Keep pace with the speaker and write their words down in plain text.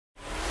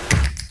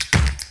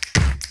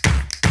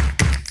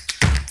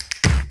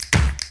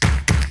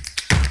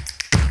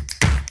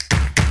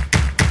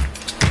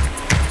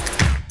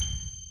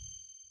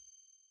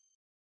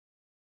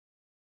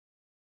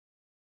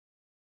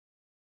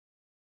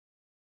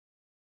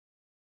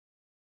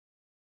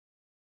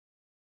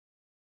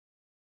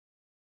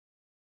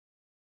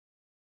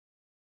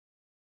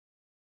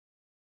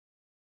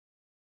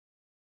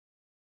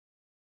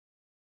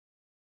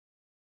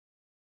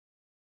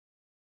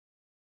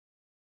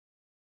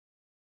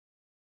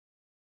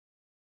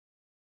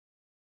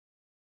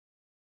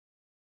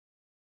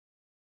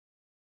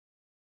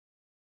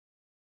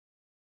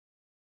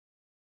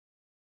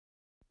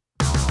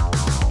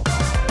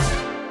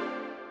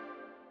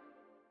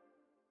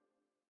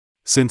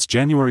Since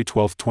January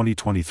 12,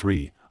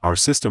 2023, our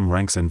system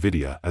ranks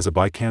Nvidia as a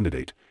buy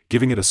candidate,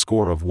 giving it a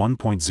score of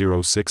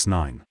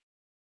 1.069.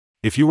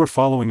 If you were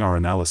following our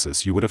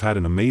analysis, you would have had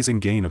an amazing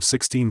gain of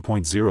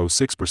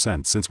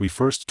 16.06% since we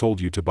first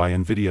told you to buy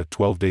Nvidia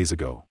 12 days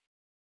ago.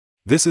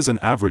 This is an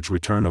average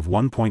return of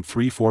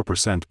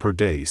 1.34% per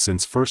day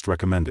since first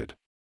recommended.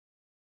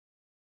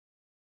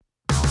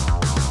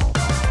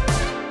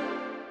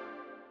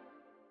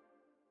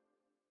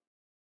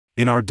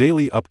 In our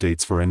daily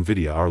updates for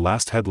Nvidia, our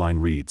last headline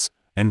reads,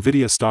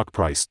 Nvidia stock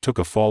price took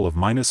a fall of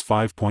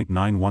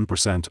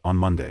 -5.91% on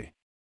Monday.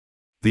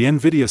 The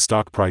Nvidia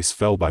stock price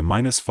fell by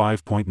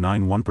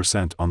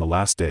 -5.91% on the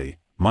last day,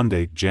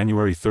 Monday,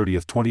 January 30,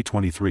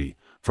 2023,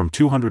 from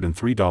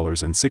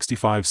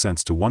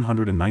 $203.65 to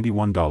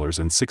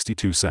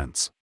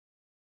 $191.62.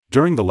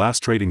 During the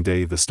last trading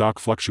day, the stock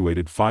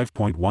fluctuated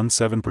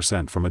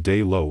 5.17% from a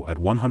day low at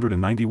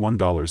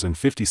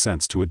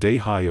 $191.50 to a day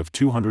high of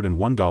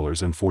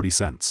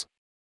 $201.40.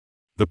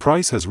 The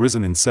price has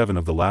risen in 7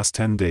 of the last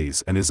 10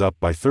 days and is up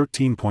by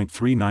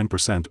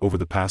 13.39% over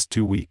the past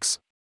 2 weeks.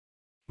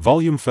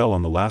 Volume fell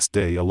on the last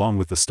day along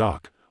with the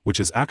stock, which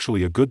is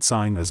actually a good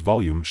sign as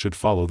volume should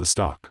follow the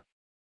stock.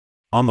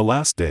 On the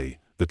last day,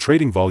 the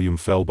trading volume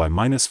fell by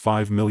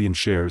 -5 million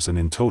shares, and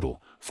in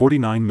total,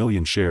 49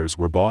 million shares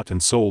were bought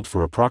and sold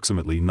for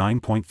approximately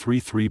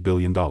 $9.33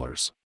 billion.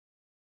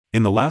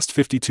 In the last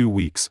 52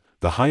 weeks,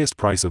 the highest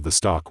price of the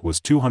stock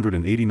was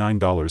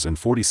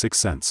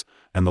 $289.46,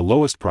 and the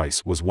lowest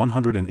price was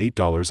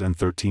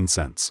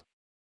 $108.13.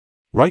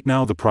 Right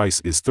now the price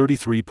is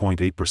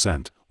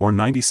 33.8%, or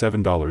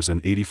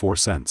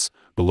 $97.84,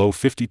 below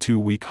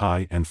 52-week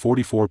high, and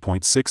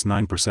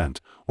 44.69%,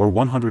 or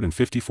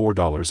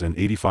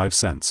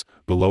 $154.85,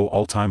 below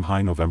all-time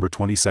high November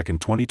 22,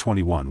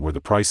 2021, where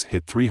the price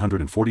hit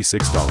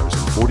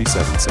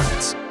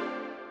 $346.47.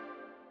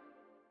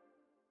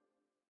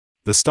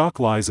 The stock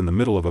lies in the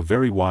middle of a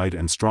very wide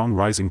and strong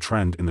rising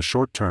trend in the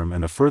short term,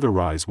 and a further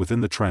rise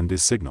within the trend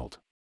is signaled.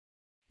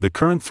 The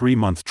current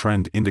 3-month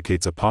trend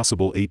indicates a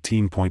possible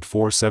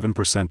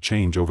 18.47%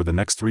 change over the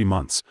next 3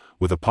 months,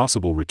 with a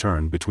possible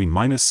return between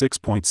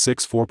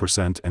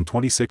 -6.64% and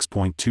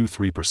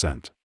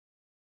 26.23%.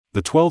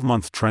 The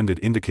 12-month trend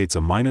indicates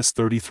a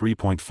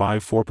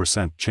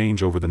 -33.54%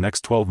 change over the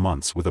next 12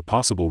 months, with a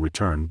possible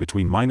return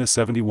between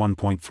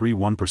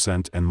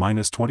 -71.31% and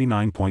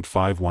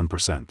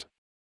 -29.51%.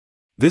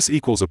 This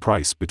equals a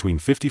price between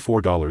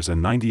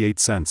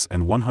 $54.98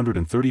 and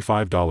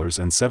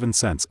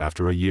 $135.07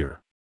 after a year.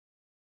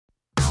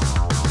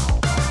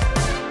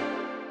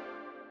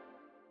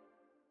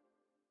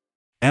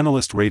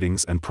 Analyst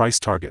ratings and price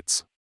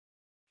targets.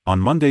 On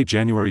Monday,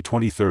 January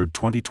 23,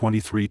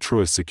 2023,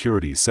 Truist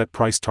Securities set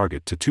price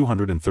target to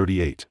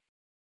 238.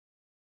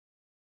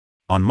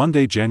 On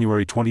Monday,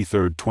 January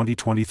 23,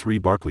 2023,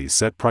 Barclays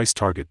set price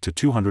target to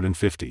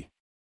 250.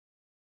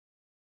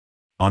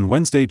 On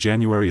Wednesday,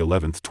 January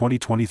 11,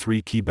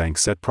 2023, KeyBank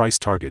set price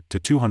target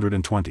to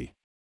 220.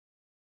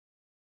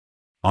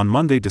 On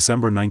Monday,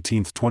 December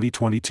 19,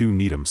 2022,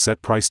 Needham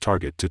set price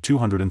target to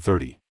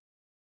 230.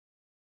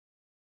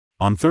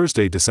 On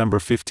Thursday, December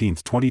 15,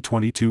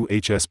 2022,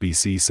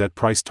 HSBC set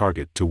price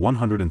target to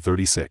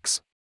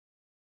 136.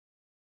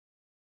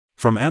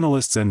 From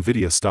analysts,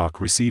 Nvidia stock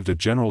received a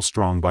general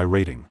strong buy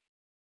rating.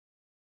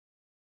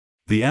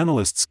 The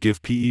analysts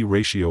give PE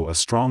ratio a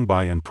strong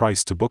buy and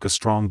price to book a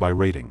strong buy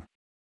rating.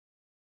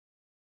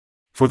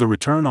 For the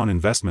return on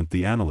investment,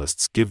 the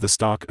analysts give the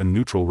stock a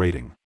neutral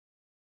rating.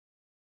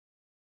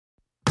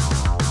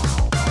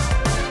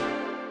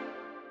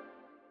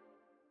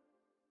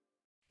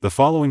 The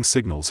following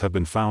signals have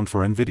been found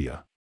for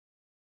Nvidia.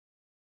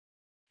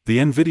 The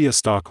Nvidia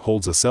stock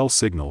holds a sell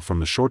signal from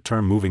the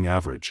short-term moving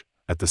average.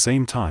 At the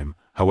same time,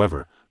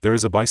 however, there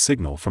is a buy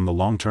signal from the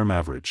long-term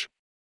average.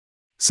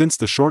 Since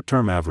the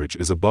short-term average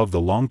is above the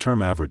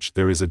long-term average,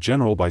 there is a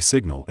general buy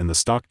signal in the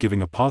stock,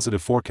 giving a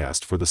positive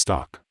forecast for the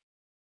stock.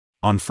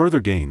 On further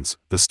gains,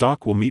 the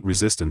stock will meet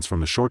resistance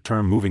from the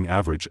short-term moving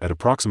average at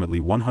approximately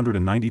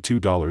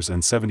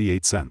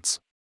 $192.78.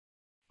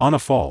 On a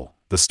fall,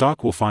 the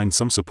stock will find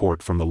some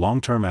support from the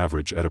long-term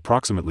average at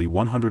approximately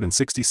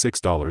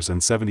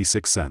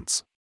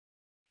 $166.76.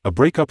 A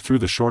breakup through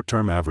the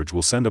short-term average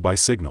will send a buy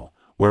signal,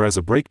 whereas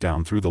a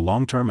breakdown through the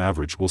long-term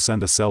average will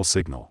send a sell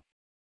signal.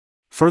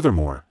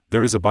 Furthermore,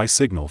 there is a buy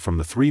signal from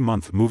the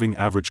 3-month moving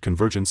average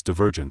convergence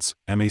divergence,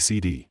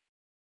 MACD.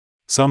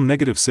 Some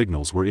negative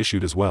signals were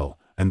issued as well,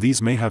 and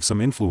these may have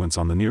some influence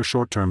on the near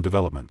short-term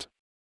development.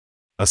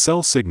 A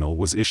sell signal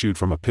was issued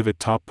from a pivot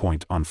top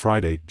point on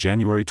Friday,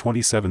 January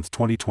 27,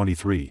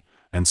 2023,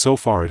 and so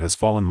far it has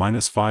fallen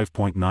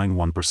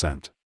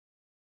 -5.91%.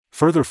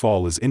 Further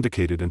fall is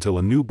indicated until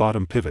a new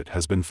bottom pivot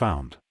has been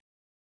found.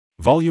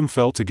 Volume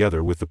fell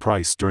together with the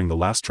price during the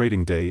last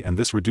trading day, and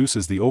this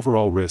reduces the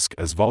overall risk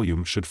as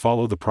volume should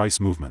follow the price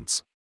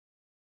movements.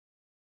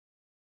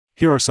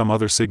 Here are some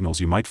other signals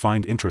you might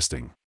find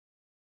interesting.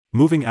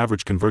 Moving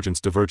average convergence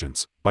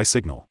divergence, buy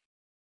signal.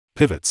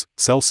 Pivots,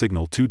 sell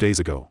signal 2 days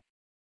ago.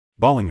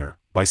 Bollinger,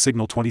 buy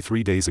signal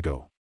 23 days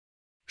ago.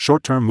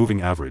 Short-term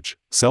moving average,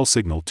 sell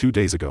signal 2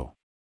 days ago.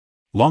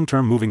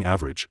 Long-term moving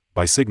average,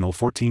 buy signal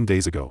 14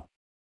 days ago.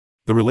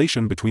 The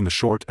relation between the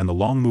short and the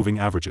long moving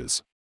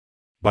averages.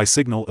 Buy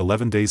signal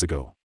 11 days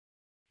ago.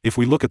 If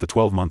we look at the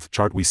 12-month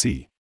chart, we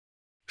see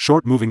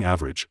short moving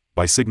average,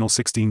 buy signal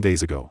 16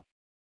 days ago.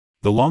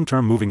 The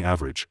long-term moving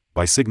average,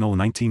 buy signal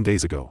 19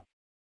 days ago.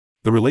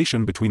 The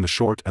relation between the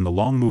short and the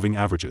long moving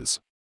averages.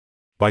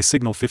 Buy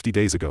signal 50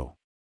 days ago.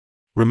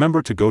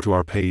 Remember to go to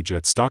our page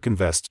at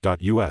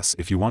StockInvest.us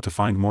if you want to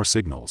find more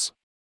signals.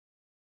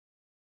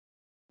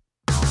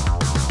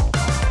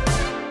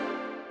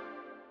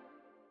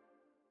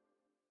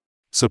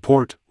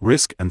 Support,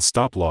 risk and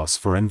stop loss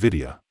for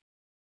Nvidia.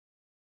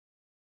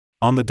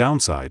 On the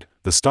downside,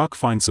 the stock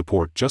finds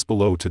support just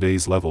below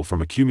today's level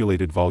from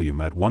accumulated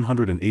volume at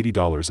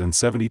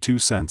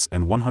 $180.72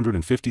 and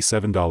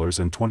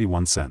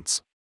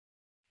 $157.21.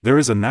 There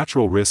is a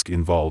natural risk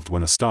involved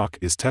when a stock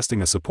is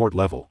testing a support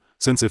level,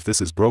 since if this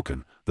is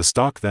broken, the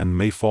stock then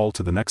may fall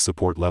to the next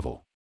support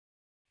level.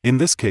 In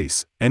this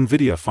case,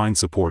 Nvidia finds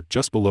support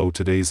just below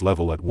today's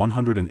level at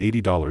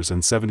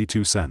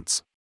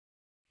 $180.72.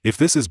 If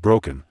this is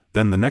broken,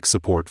 then the next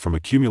support from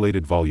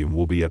accumulated volume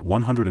will be at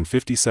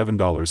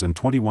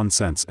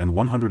 $157.21 and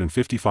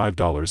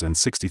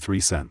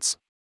 $155.63.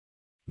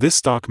 This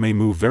stock may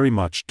move very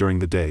much during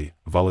the day,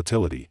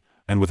 volatility,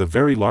 and with a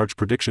very large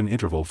prediction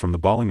interval from the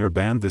Bollinger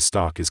Band, this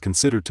stock is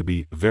considered to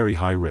be very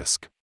high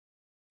risk.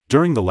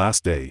 During the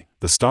last day,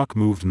 the stock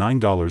moved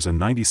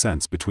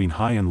 $9.90 between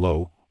high and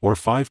low, or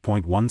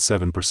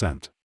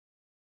 5.17%.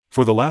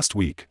 For the last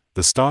week,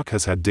 the stock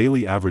has had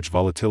daily average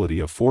volatility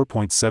of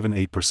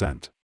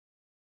 4.78%.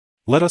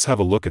 Let us have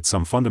a look at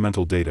some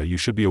fundamental data you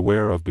should be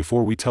aware of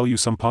before we tell you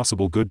some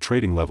possible good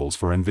trading levels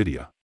for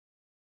Nvidia.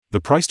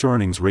 The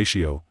price-to-earnings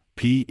ratio,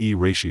 P/E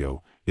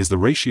ratio, is the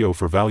ratio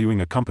for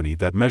valuing a company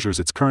that measures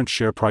its current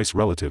share price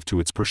relative to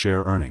its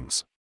per-share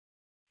earnings.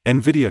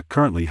 Nvidia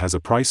currently has a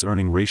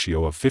price-earning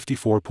ratio of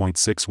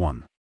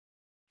 54.61.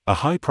 A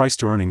high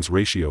price-to-earnings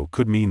ratio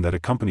could mean that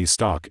a company's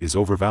stock is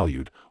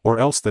overvalued, or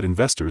else that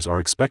investors are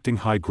expecting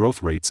high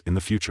growth rates in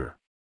the future.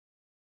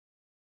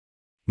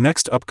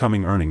 Next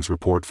upcoming earnings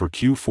report for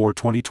Q4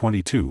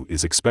 2022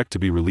 is expected to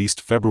be released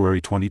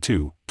February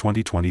 22,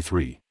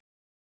 2023.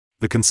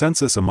 The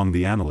consensus among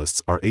the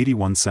analysts are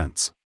 81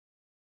 cents.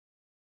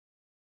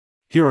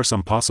 Here are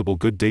some possible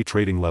good day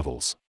trading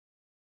levels.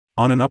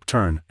 On an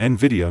upturn,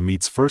 Nvidia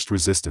meets first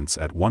resistance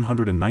at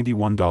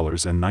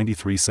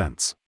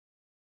 $191.93.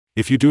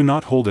 If you do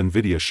not hold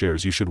Nvidia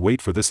shares, you should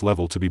wait for this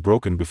level to be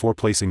broken before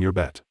placing your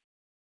bet.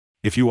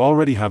 If you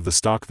already have the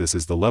stock, this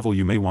is the level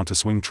you may want to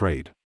swing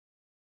trade.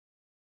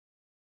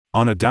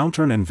 On a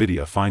downturn,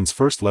 Nvidia finds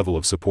first level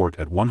of support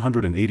at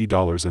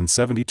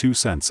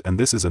 $180.72, and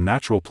this is a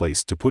natural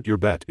place to put your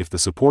bet if the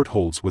support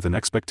holds with an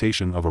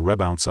expectation of a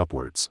rebound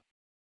upwards.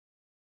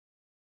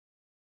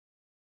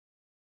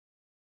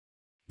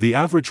 The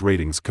average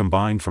ratings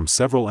combined from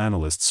several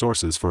analyst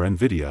sources for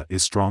Nvidia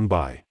is strong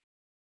buy.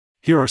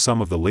 Here are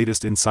some of the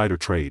latest insider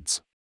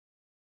trades.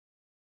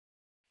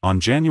 On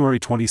January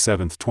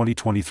 27,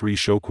 2023,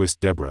 Showquist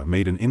Deborah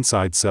made an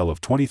inside sell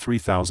of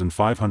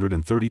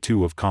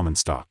 23,532 of common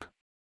stock.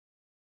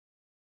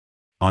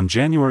 On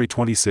January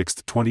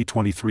 26,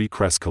 2023,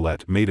 Cress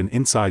Colette made an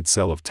inside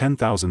sell of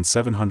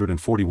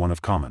 10,741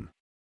 of common.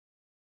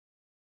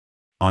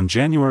 On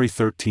January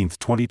 13,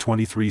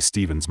 2023,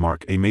 Stevens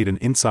Mark A made an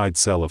inside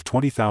sell of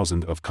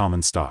 20,000 of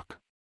common stock.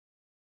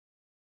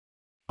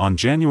 On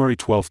January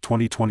 12,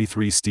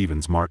 2023,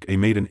 Stevens Mark A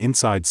made an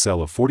inside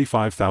sell of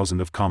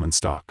 45,000 of common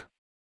stock.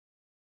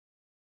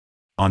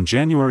 On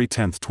January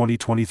 10,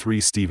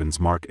 2023, Stevens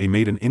Mark A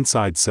made an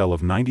inside sell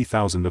of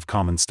 90,000 of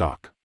common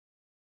stock.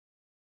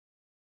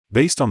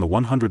 Based on the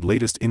 100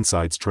 latest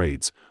insides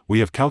trades, we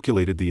have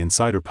calculated the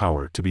insider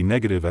power to be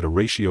negative at a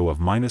ratio of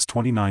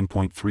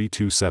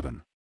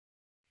 -29.327.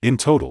 In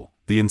total,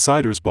 the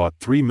insiders bought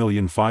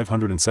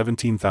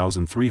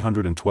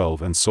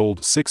 3,517,312 and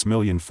sold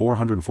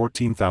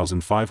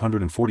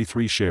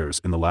 6,414,543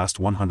 shares in the last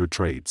 100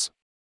 trades.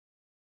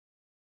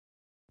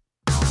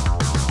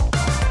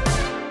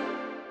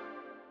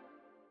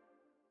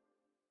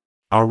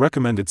 Our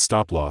recommended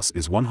stop loss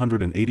is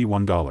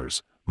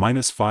 $181,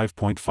 minus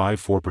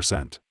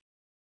 5.54%.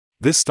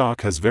 This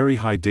stock has very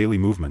high daily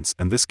movements,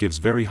 and this gives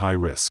very high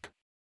risk.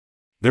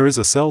 There is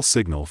a sell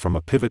signal from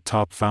a pivot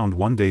top found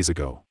 1 day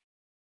ago.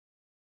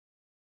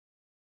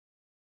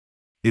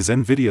 Is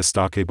Nvidia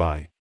stock a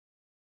buy?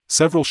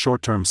 Several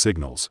short-term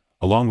signals,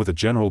 along with a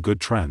general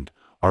good trend,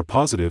 are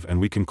positive,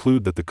 and we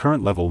conclude that the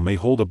current level may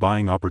hold a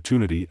buying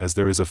opportunity, as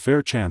there is a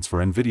fair chance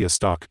for Nvidia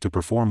stock to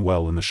perform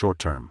well in the short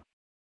term.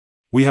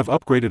 We have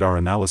upgraded our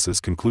analysis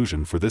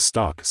conclusion for this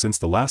stock since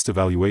the last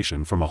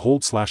evaluation from a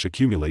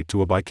hold/accumulate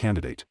to a buy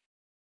candidate.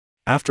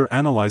 After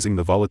analyzing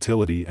the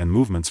volatility and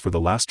movements for the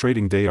last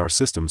trading day, our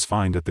systems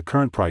find that the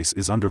current price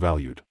is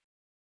undervalued.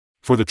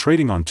 For the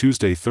trading on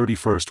Tuesday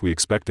 31st, we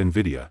expect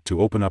Nvidia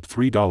to open up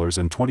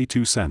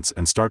 $3.22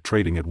 and start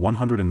trading at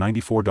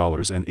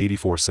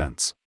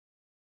 $194.84.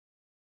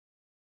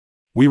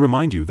 We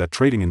remind you that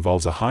trading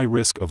involves a high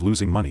risk of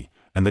losing money,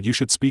 and that you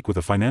should speak with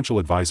a financial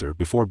advisor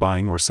before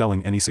buying or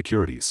selling any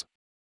securities.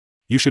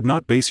 You should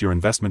not base your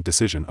investment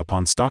decision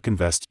upon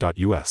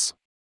StockInvest.us.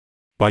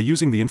 By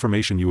using the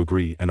information you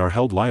agree and are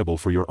held liable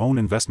for your own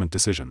investment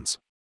decisions.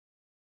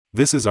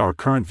 This is our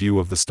current view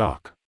of the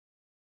stock.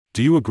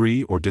 Do you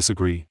agree or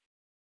disagree?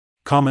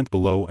 Comment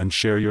below and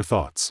share your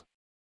thoughts.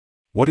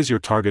 What is your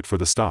target for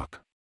the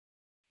stock?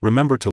 Remember to